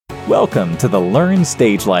Welcome to the Learn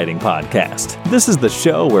Stage Lighting Podcast. This is the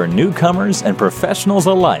show where newcomers and professionals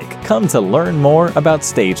alike come to learn more about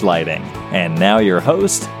stage lighting. And now your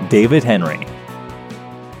host, David Henry.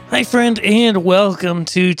 Hi, friend, and welcome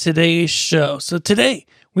to today's show. So today,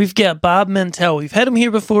 we've got Bob Mentele. We've had him here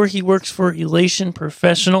before. He works for Elation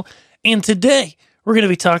Professional. And today, we're going to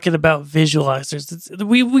be talking about visualizers.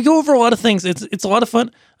 We go over a lot of things. It's a lot of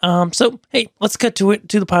fun. So, hey, let's cut to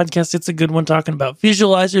the podcast. It's a good one talking about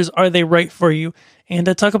visualizers. Are they right for you? And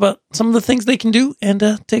talk about some of the things they can do and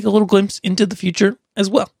take a little glimpse into the future as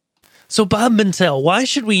well. So, Bob Mentele, why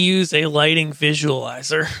should we use a lighting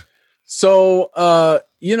visualizer? So,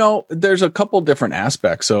 there's a couple different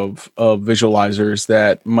aspects of visualizers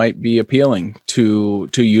that might be appealing to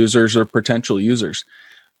users or potential users.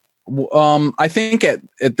 I think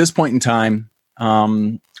at this point in time,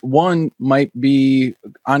 one might be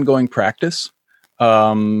ongoing practice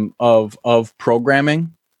of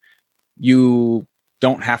programming. You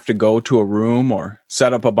don't have to go to a room or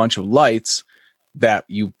set up a bunch of lights that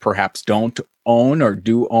you perhaps don't own or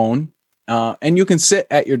do own. And you can sit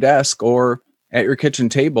at your desk or at your kitchen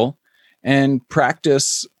table and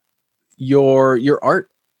practice your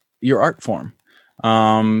art form.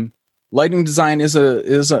 Lighting design is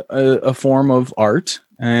a form of art,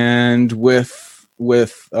 and with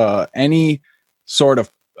any sort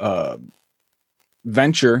of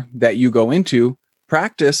venture that you go into,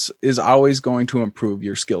 practice is always going to improve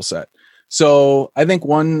your skill set. So I think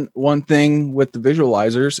one thing with the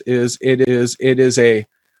visualizers is it is a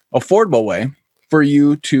affordable way for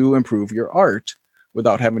you to improve your art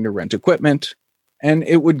without having to rent equipment. And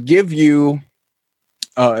it would give you,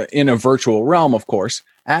 in a virtual realm, of course,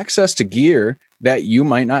 access to gear that you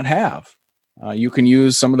might not have. You can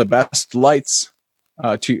use some of the best lights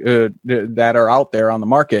that are out there on the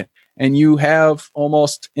market, and you have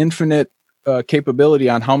almost infinite capability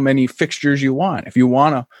on how many fixtures you want. If you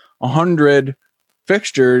want 100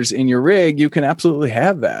 fixtures in your rig, you can absolutely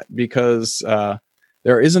have that because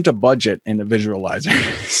there isn't a budget in the visualizer.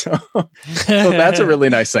 So that's a really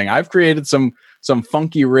nice thing. I've created some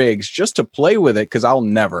funky rigs just to play with it because I'll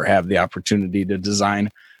never have the opportunity to design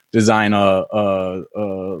a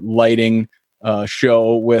lighting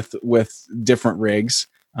show with different rigs.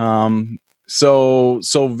 So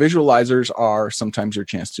visualizers are sometimes your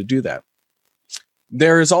chance to do that.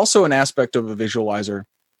 There is also an aspect of a visualizer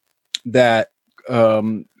that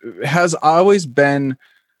has always been,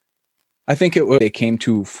 I think it came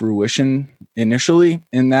to fruition initially,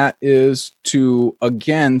 and that is to,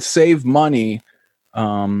 again, save money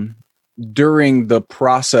during the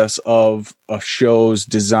process of a show's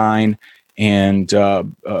design and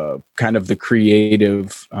kind of the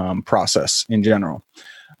creative process in general.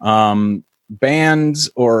 Bands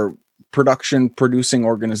or producing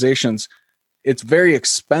organizations, it's very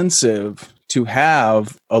expensive to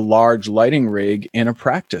have a large lighting rig in a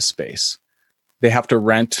practice space. They have to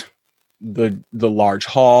rent the large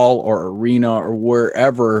hall or arena or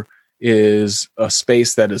wherever is a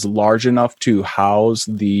space that is large enough to house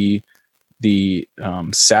the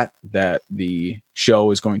set that the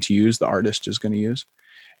show is going to use, the artist is going to use.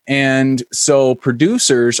 And so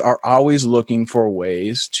producers are always looking for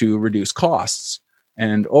ways to reduce costs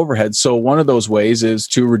and overhead. So one of those ways is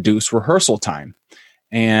to reduce rehearsal time.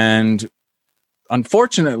 And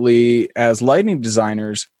unfortunately, as lighting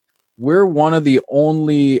designers, we're one of the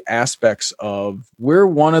only aspects of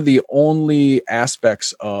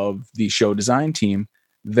the show design team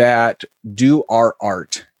that do our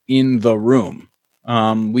art in the room.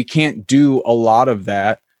 We can't do a lot of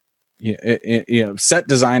that. Set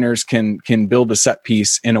designers can build a set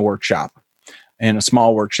piece in a workshop, in a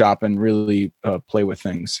small workshop, and really play with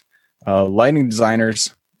things. Lighting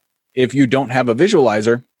designers, if you don't have a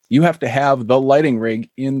visualizer, you have to have the lighting rig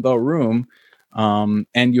in the room. And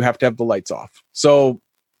you have to have the lights off. So,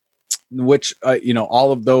 which,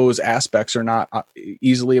 all of those aspects are not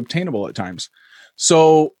easily obtainable at times.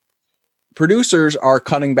 So producers are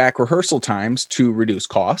cutting back rehearsal times to reduce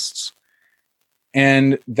costs.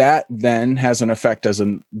 And that then has an effect as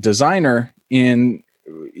a designer in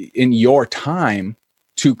your time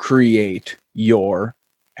to create your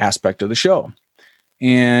aspect of the show.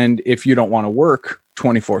 And if you don't want to work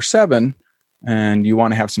 24/7 and you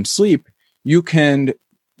want to have some sleep, you can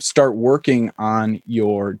start working on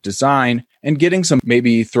your design and getting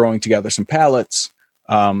maybe throwing together some palettes,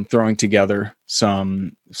 throwing together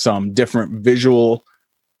some different visual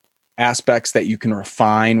aspects that you can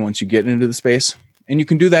refine once you get into the space. And you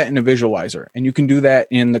can do that in a visualizer, and you can do that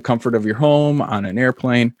in the comfort of your home, on an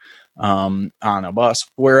airplane, on a bus,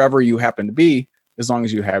 wherever you happen to be, as long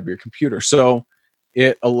as you have your computer. So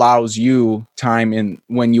it allows you time in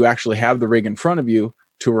when you actually have the rig in front of you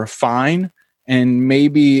to refine. And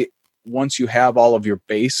maybe once you have all of your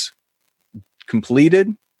base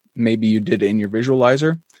completed, maybe you did it in your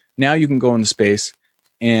visualizer. Now you can go into space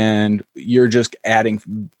and you're just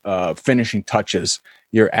adding finishing touches.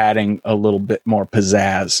 You're adding a little bit more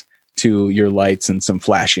pizzazz to your lights and some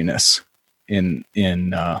flashiness in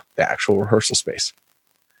the actual rehearsal space.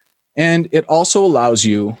 And it also allows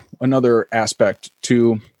you another aspect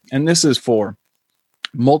to, and this is for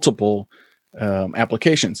multiple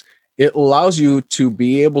applications. It allows you to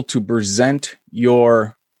be able to present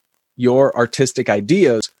your artistic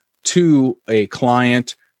ideas to a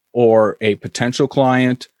client or a potential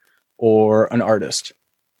client or an artist.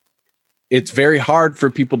 It's very hard for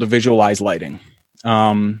people to visualize lighting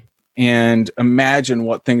and imagine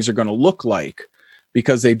what things are going to look like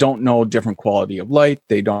because they don't know different quality of light.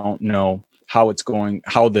 They don't know how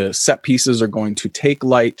the set pieces are going to take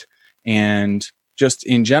light, and just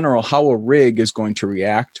in general, how a rig is going to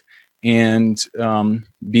react and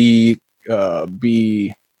be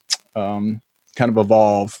kind of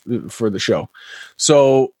evolve for the show.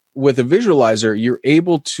 So with a visualizer, you're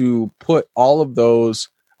able to put all of those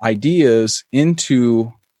ideas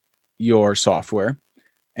into your software,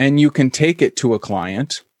 and you can take it to a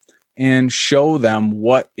client and show them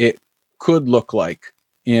what it could look like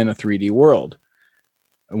in a 3D world.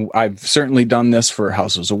 I've certainly done this for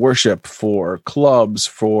houses of worship, for clubs,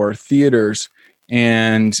 for theaters,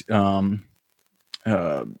 and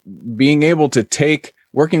being able to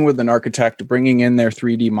working with an architect, bringing in their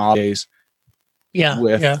 3D models.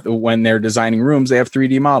 When they're designing rooms, they have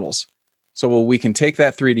 3D models. So we can take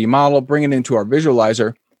that 3D model, bring it into our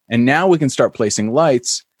visualizer, and now we can start placing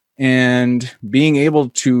lights and being able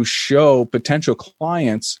to show potential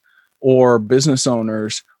clients or business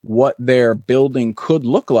owners what their building could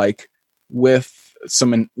look like with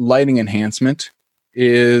some lighting enhancement.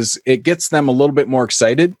 It gets them a little bit more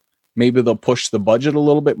excited. Maybe they'll push the budget a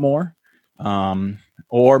little bit more.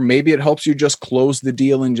 Or maybe it helps you just close the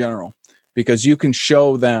deal in general, because you can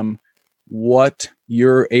show them what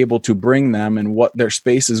you're able to bring them and what their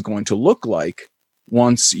space is going to look like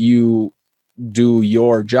once you do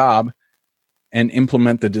your job and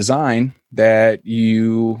implement the design that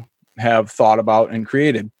you have thought about and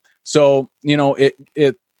created. So,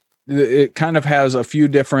 it kind of has a few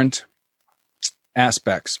different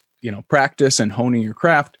aspects, practice and honing your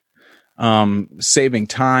craft, saving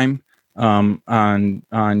time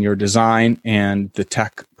on your design and the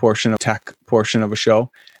tech portion of a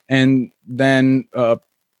show, and then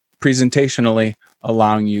presentationally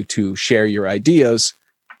allowing you to share your ideas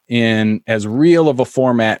in as real of a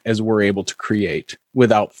format as we're able to create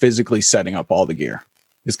without physically setting up all the gear,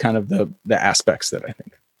 is kind of the aspects that I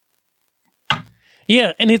think.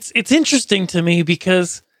 Yeah, and it's interesting to me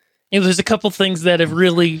because there's a couple things that have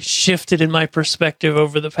really shifted in my perspective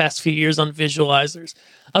over the past few years on visualizers.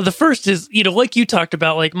 The first is, like you talked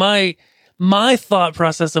about, like my thought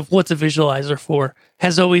process of what's a visualizer for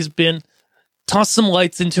has always been toss some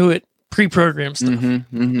lights into it, pre-program stuff.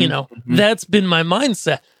 That's been my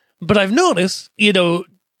mindset. But I've noticed,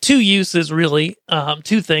 two uses really,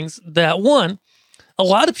 two things. That one, a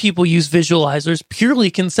lot of people use visualizers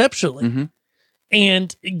purely conceptually.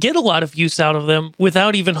 And get a lot of use out of them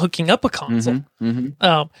without even hooking up a console.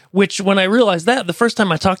 Which, when I realized that, the first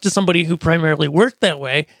time I talked to somebody who primarily worked that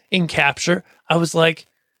way in capture, I was like,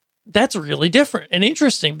 that's really different and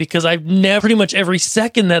interesting, because I've never, pretty much every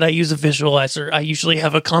second that I use a visualizer, I usually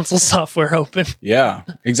have a console software open. Yeah,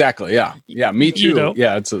 exactly. Yeah. Yeah, me too.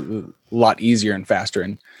 Yeah, it's a lot easier and faster.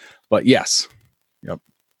 But yes. Yep.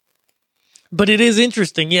 But it is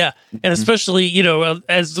interesting, yeah. And especially,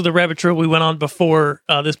 as the rabbit trail we went on before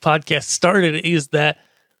this podcast started, is that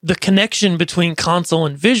the connection between console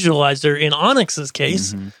and visualizer in Onyx's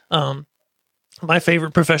case, my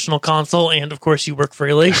favorite professional console, and of course you work for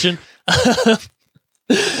Elation.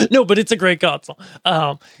 No, but it's a great console.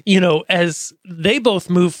 As they both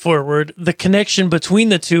move forward, the connection between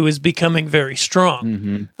the two is becoming very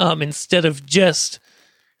strong. Instead of just...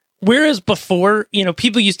 Whereas before,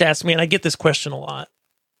 people used to ask me, and I get this question a lot.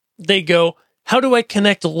 They go, how do I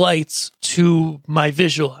connect lights to my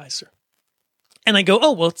visualizer? And I go,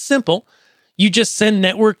 oh, well, it's simple. You just send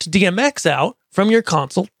networked DMX out from your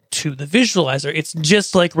console to the visualizer. It's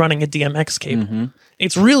just like running a DMX cable.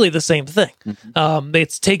 It's really the same thing.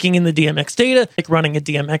 It's taking in the DMX data, like running a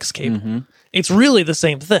DMX cable. It's really the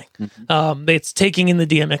same thing. It's taking in the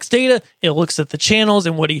DMX data, it looks at the channels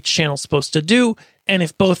and what each channel's supposed to do, and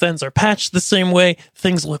if both ends are patched the same way,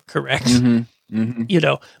 things look correct.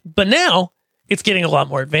 But now it's getting a lot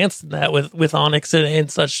more advanced than that with Onyx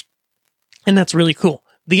and such. And that's really cool.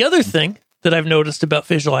 The other thing that I've noticed about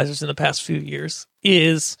visualizers in the past few years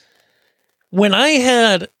is when I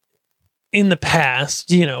had in the past,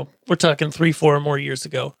 we're talking 3, 4 more years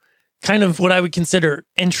ago, kind of what I would consider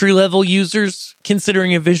entry-level users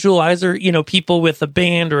considering a visualizer, people with a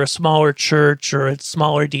band or a smaller church or a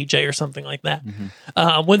smaller DJ or something like that.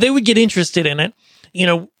 When they would get interested in it,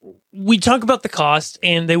 we talk about the cost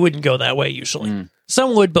and they wouldn't go that way usually.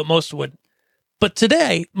 Some would, but most wouldn't. But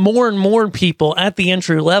today, more and more people at the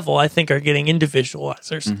entry level, I think, are getting into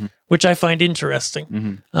visualizers, which I find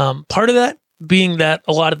interesting. Part of that being that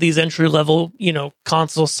a lot of these entry level,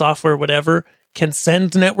 console software, whatever, can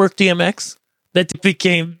send network DMX that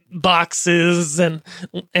became boxes and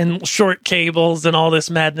short cables and all this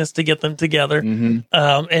madness to get them together.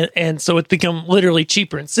 And so it's become literally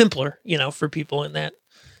cheaper and simpler, for people in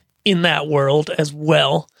that world as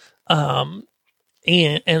well, and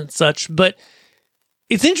such. But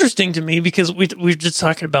it's interesting to me because we're just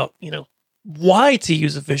talking about, why to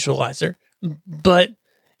use a visualizer, but,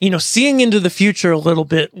 seeing into the future a little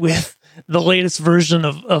bit with the latest version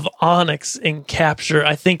of Onyx and Capture,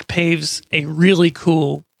 I think paves a really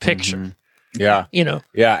cool picture. Yeah.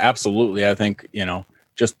 Yeah, absolutely. I think,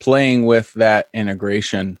 just playing with that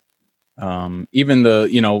integration, even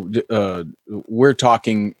we're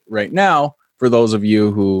talking right now for those of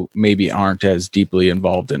you who maybe aren't as deeply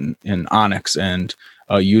involved in Onyx and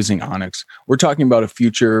using Onyx, we're talking about a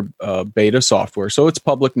future beta software. So it's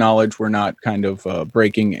public knowledge. We're not kind of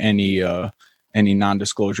breaking any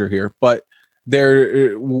non-disclosure here, but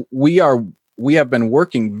we have been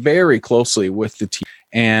working very closely with the team,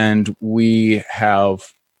 and we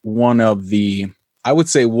have one of the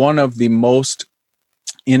most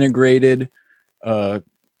integrated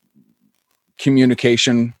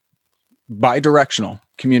communication, bidirectional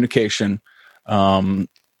communication,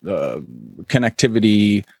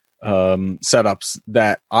 connectivity setups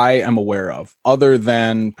that I am aware of, other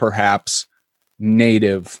than perhaps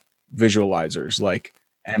native visualizers like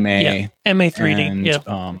MA3D, and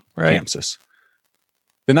Camsys.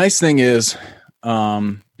 The nice thing is,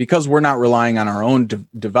 because we're not relying on our own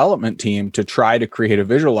development team to try to create a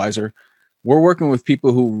visualizer, we're working with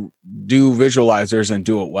people who do visualizers and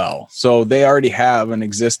do it well. So they already have an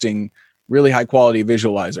existing really high quality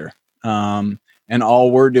visualizer. And all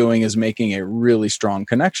we're doing is making a really strong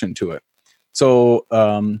connection to it. So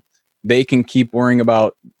they can keep worrying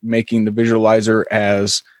about making the visualizer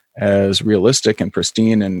as realistic and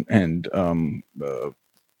pristine and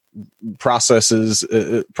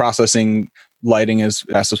processing lighting as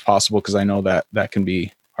fast as possible, because I know that can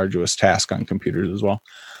be arduous task on computers as well.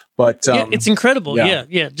 But it's incredible.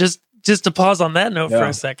 Yeah. Just to pause on that note for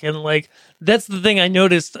a second, like that's the thing I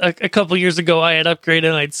noticed a couple years ago. I had upgraded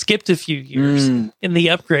and I'd skipped a few years in the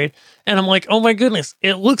upgrade, and I'm like, oh my goodness,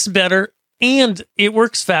 it looks better and it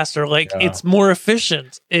works faster. Like it's more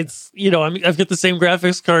efficient. It's I've got the same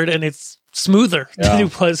graphics card and it's smoother than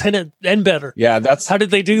it was and better. Yeah, that's how did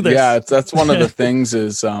they do this? Yeah, that's one of the things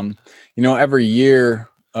is every year.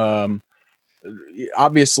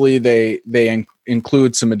 Obviously they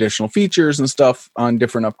include some additional features and stuff on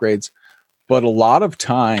different upgrades, but a lot of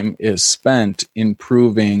time is spent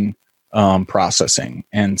improving processing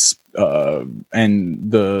and the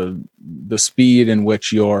speed in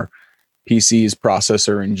which your PC's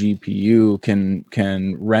processor and GPU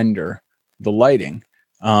can render the lighting.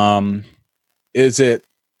 Is it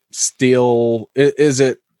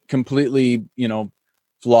completely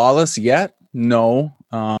flawless yet? No.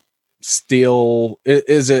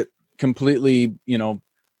 Is it completely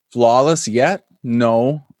flawless yet?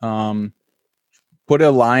 No. Put a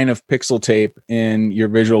line of pixel tape in your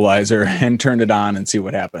visualizer and turn it on and see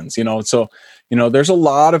what happens. So there's a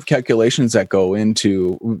lot of calculations that go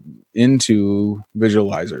into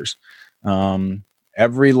visualizers.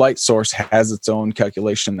 Every light source has its own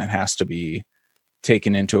calculation that has to be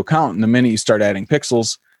taken into account, and the minute you start adding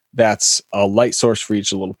pixels, that's a light source for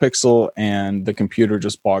each little pixel, and the computer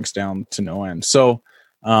just bogs down to no end. So,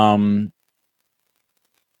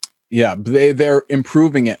 they're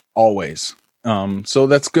improving it always. So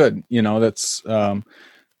that's good. That's,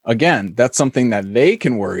 again, that's something that they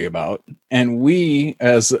can worry about. And we,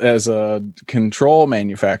 as a control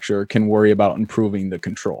manufacturer, can worry about improving the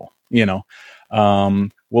control.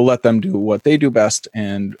 We'll let them do what they do best,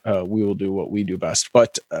 and we will do what we do best.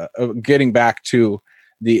 But getting back to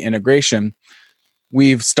the integration,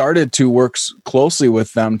 we've started to work closely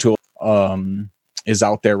with them to is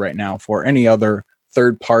out there right now for any other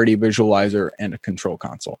third-party visualizer and a control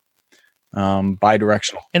console,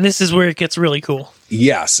 bidirectional. And this is where it gets really cool.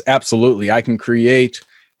 Yes, absolutely. I can create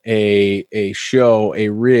a show, a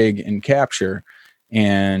rig in Capture,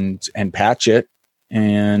 and patch it.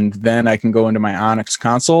 And then I can go into my Onyx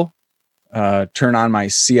console, turn on my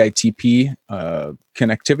CITP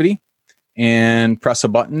connectivity, and press a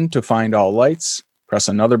button to find all lights, press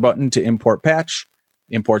another button to import patch,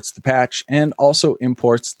 imports the patch, and also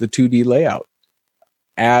imports the 2D layout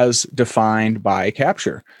as defined by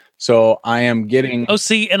Capture. So I am getting... Oh,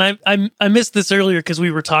 see, and I missed this earlier because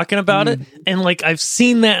we were talking about it, and like I've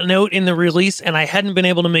seen that note in the release, and I hadn't been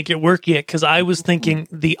able to make it work yet because I was thinking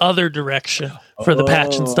the other direction for the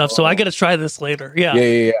patch and stuff. So I got to try this later. Yeah.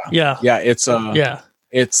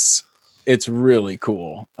 It's really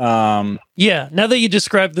cool. Yeah. Now that you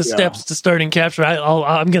described the steps to starting Capture,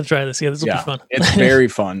 I'm going to try this. Yeah, this will be fun. It's very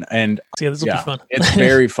fun, and this will be fun. It's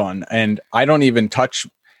very fun, and I don't even touch.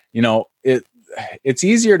 It's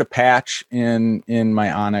easier to patch in my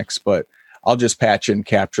Onyx, but I'll just patch in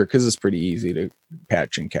Capture because it's pretty easy to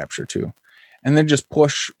patch in Capture too. And then just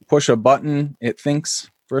push a button. It thinks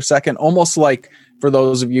for a second, almost like for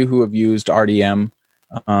those of you who have used RDM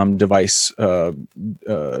device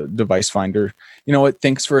finder. It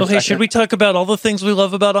thinks for a second. Should we talk about all the things we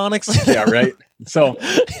love about Onyx? Yeah, right. So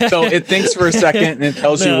it thinks for a second and it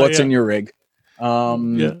tells you what's in your rig.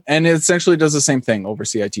 And it essentially does the same thing over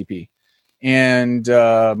CITP. And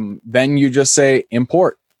then you just say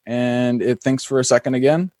import, and it thinks for a second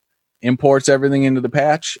again, imports everything into the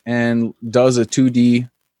patch, and does a 2D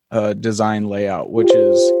design layout, which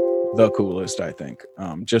is the coolest, I think.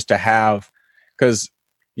 Just to have, because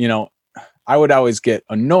I would always get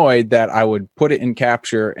annoyed that I would put it in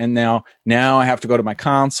Capture, and now I have to go to my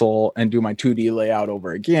console and do my 2D layout over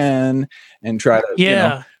again and try to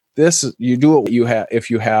you do it if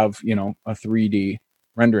you have a 3D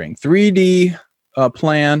rendering. 3D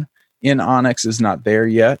plan in Onyx is not there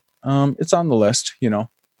yet. It's on the list,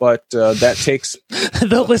 but that takes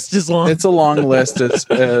the list is long. It's a long list.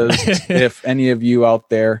 If any of you out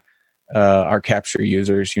there are Capture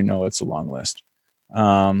users, it's a long list.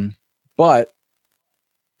 But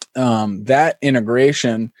that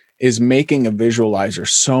integration is making a visualizer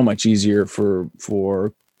so much easier for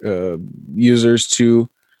users to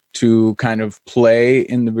kind of play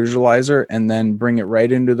in the visualizer and then bring it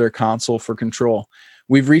right into their console for control.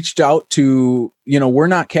 We've reached out to, we're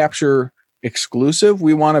not Capture exclusive.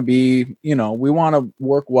 We want to be, we want to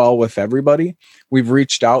work well with everybody. We've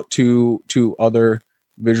reached out to other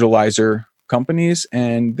visualizer companies,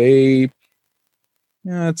 and they,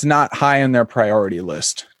 it's not high on their priority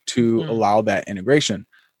list to allow that integration.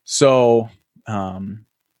 So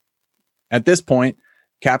at this point,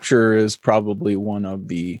 Capture is probably one of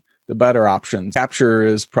the better options. Capture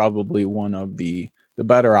is probably one of the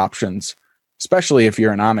better options, especially if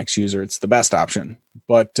you're an Onyx user. It's the best option.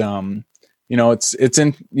 But it's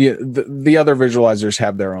in the other visualizers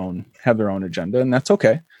have their own agenda, and that's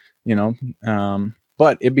okay.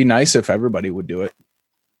 But it'd be nice if everybody would do it.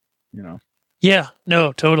 Yeah.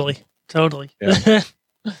 No. Totally. Yeah.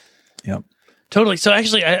 Yep. Totally. So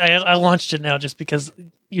actually, I launched it now just because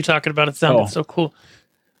you talking about it sounded so cool.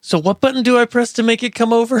 So what button do I press to make it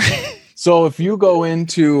come over? So if you go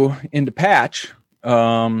into patch,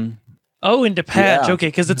 into patch. Yeah. Okay,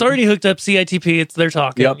 because it's already hooked up CITP. They're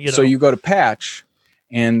talking. Yep. So you go to patch,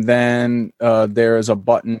 and then there is a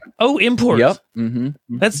button. Oh, import. Yep.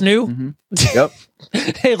 Mm-hmm. That's new. Mm-hmm. Yep.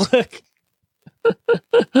 Hey, look.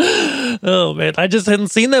 Oh man, I just hadn't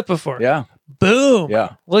seen that before. Yeah. Boom.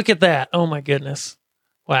 Yeah. Look at that. Oh my goodness.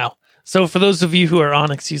 Wow. So for those of you who are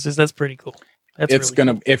Onyx users, that's pretty cool. It's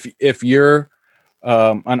really cool. If you're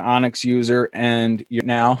an Onyx user and you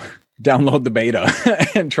now download the beta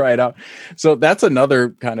and try it out. So that's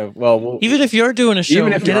another kind of, even if you're doing a show,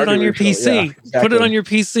 get it on your PC. Exactly. Put it on your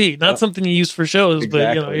PC. Not something you use for shows,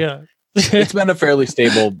 exactly. But It's been a fairly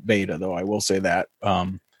stable beta, though. I will say that.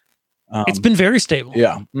 It's been very stable.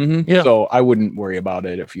 Yeah. Mm-hmm. Yeah. So I wouldn't worry about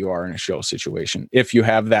it if you are in a show situation. If you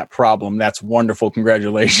have that problem, that's wonderful.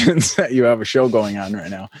 Congratulations that you have a show going on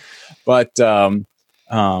right now. But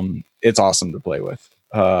it's awesome to play with.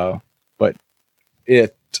 But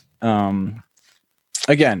it,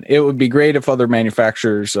 again, it would be great if other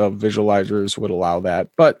manufacturers of visualizers would allow that.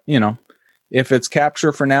 But, if it's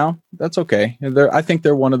Capture for now, that's okay. I think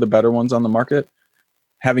they're one of the better ones on the market.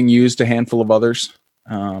 Having used a handful of others,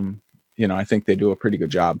 I think they do a pretty good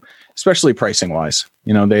job, especially pricing wise.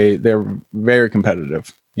 They're very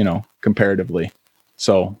competitive, comparatively.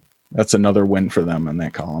 So that's another win for them in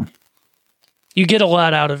that column. You get a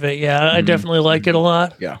lot out of it. Yeah. I definitely like it a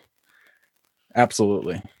lot. Yeah,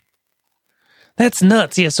 absolutely. That's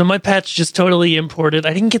nuts. Yeah. So my patch just totally imported.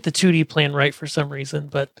 I didn't get the 2D plan right for some reason,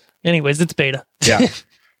 but anyways, it's beta. Yeah.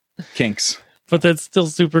 Kinks. But that's still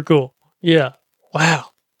super cool. Yeah.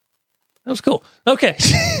 Wow. That was cool. Okay.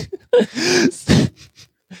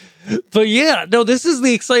 But yeah, no, this is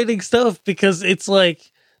the exciting stuff because it's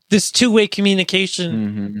like this two-way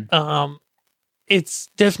communication. It's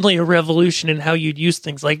definitely a revolution in how you'd use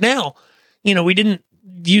things. Like now, we didn't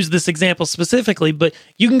use this example specifically, but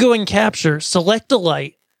you can go and capture, select a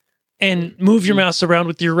light, and move your mouse around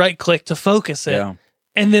with your right click to focus it. Yeah.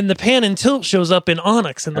 And then the pan and tilt shows up in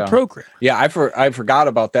Onyx in the program. Yeah, I forgot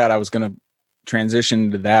about that. I was going to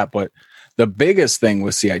transition to that, but the biggest thing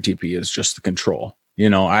with CITP is just the control.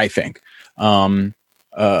 I think I'm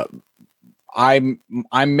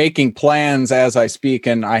making plans as I speak,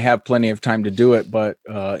 and I have plenty of time to do it. But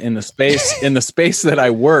in the space that I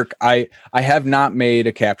work, I have not made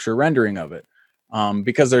a capture rendering of it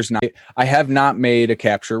because there's not. I have not made a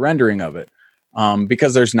capture rendering of it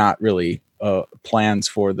because there's not really plans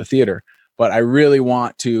for the theater. But I really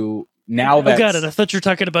want to. Now that got it. I thought you were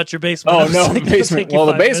talking about your basement. Oh no, basement. Well,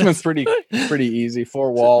 the basement's pretty easy.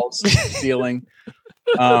 4 walls, ceiling.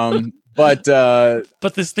 But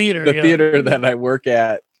this theater, the theater that I work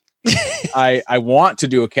at, I want to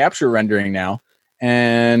do a capture rendering now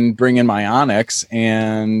and bring in my Onyx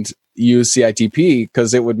and use CITP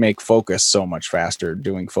because it would make focus so much faster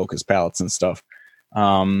doing focus palettes and stuff.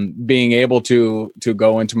 Being able to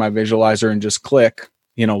go into my visualizer and just click,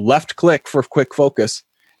 left click for quick focus.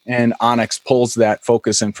 And Onyx pulls that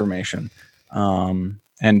focus information. And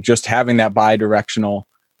just having that bi-directional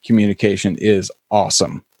communication is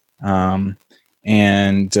awesome. It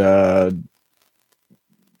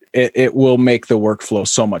will make the workflow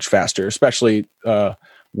so much faster, especially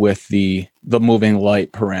with the moving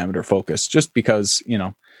light parameter focus, just because,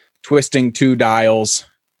 twisting 2 dials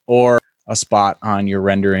or a spot on your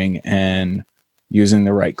rendering and using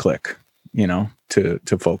the right click, to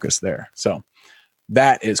focus there. So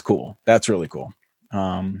that is cool. That's really cool.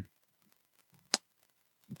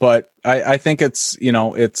 But I think it's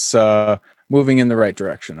moving in the right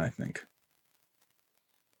direction, I think.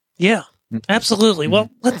 Yeah, absolutely. Well,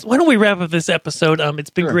 why don't we wrap up this episode? It's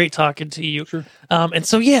been great talking to you. Sure. And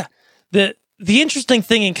so, the interesting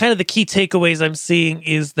thing and kind of the key takeaways I'm seeing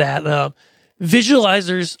is that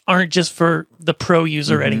visualizers aren't just for the pro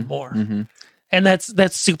user anymore. And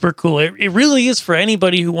that's super cool. It really is for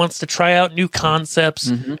anybody who wants to try out new concepts,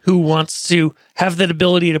 who wants to have that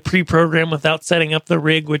ability to pre-program without setting up the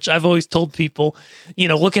rig, which I've always told people,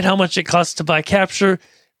 look at how much it costs to buy capture,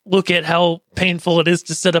 look at how painful it is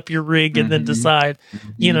to set up your rig and then decide,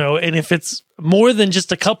 and if it's more than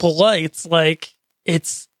just a couple lights, like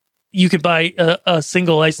you could buy a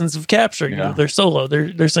single license of capture, they're solo,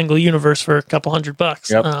 they're single universe for a couple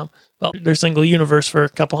 $100. Yep. Their single universe for a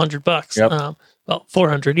couple $100. Yep.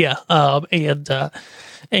 400. Yeah.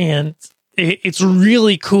 And it's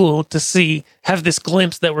really cool to have this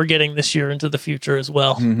glimpse that we're getting this year into the future as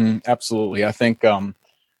well. Absolutely. I think,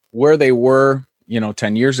 where they were,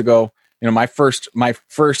 10 years ago, my first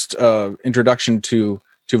introduction to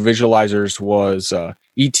visualizers was,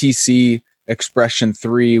 ETC Expression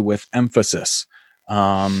 3 with emphasis.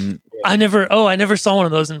 I never saw one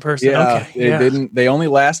of those in person. Yeah, they only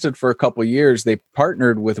lasted for a couple of years. They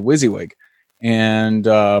partnered with WYSIWYG, and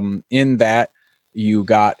in that you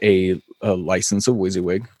got a license of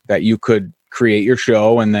WYSIWYG that you could create your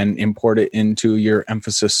show and then import it into your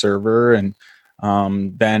emphasis server, and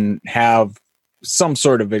then have some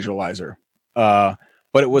sort of visualizer. But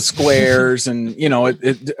it was squares, and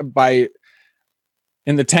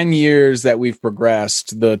in the 10 years that we've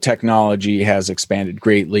progressed, the technology has expanded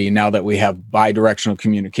greatly. Now that we have bi-directional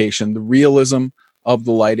communication, the realism of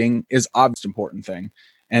the lighting is the most important thing.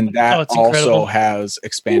 And that also has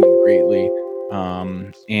expanded greatly.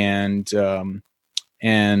 And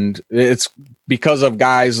it's because of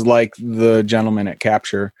guys like the gentleman at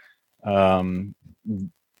Capture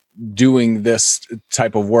doing this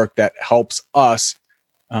type of work that helps us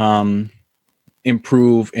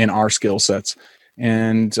improve in our skill sets.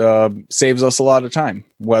 And saves us a lot of time.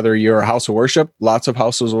 Whether you're a house of worship, lots of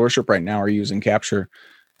houses of worship right now are using Capture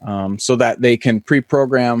so that they can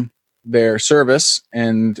pre-program their service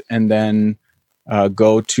and then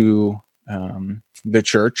go to the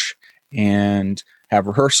church and have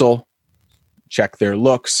rehearsal, check their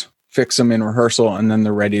looks, fix them in rehearsal, and then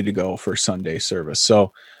they're ready to go for Sunday service.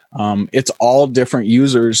 So it's all different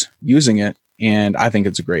users using it, and I think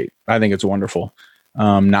it's great. I think it's wonderful.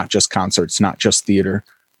 Not just concerts, not just theater,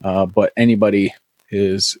 but anybody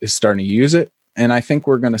is starting to use it. And I think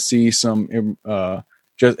we're going to see some, I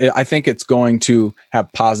think it's going to have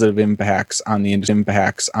positive impacts on the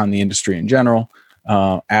industry in general,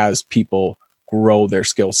 as people grow their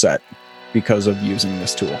skill set because of using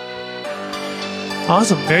this tool.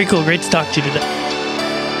 Awesome. Very cool. Great to talk to you today.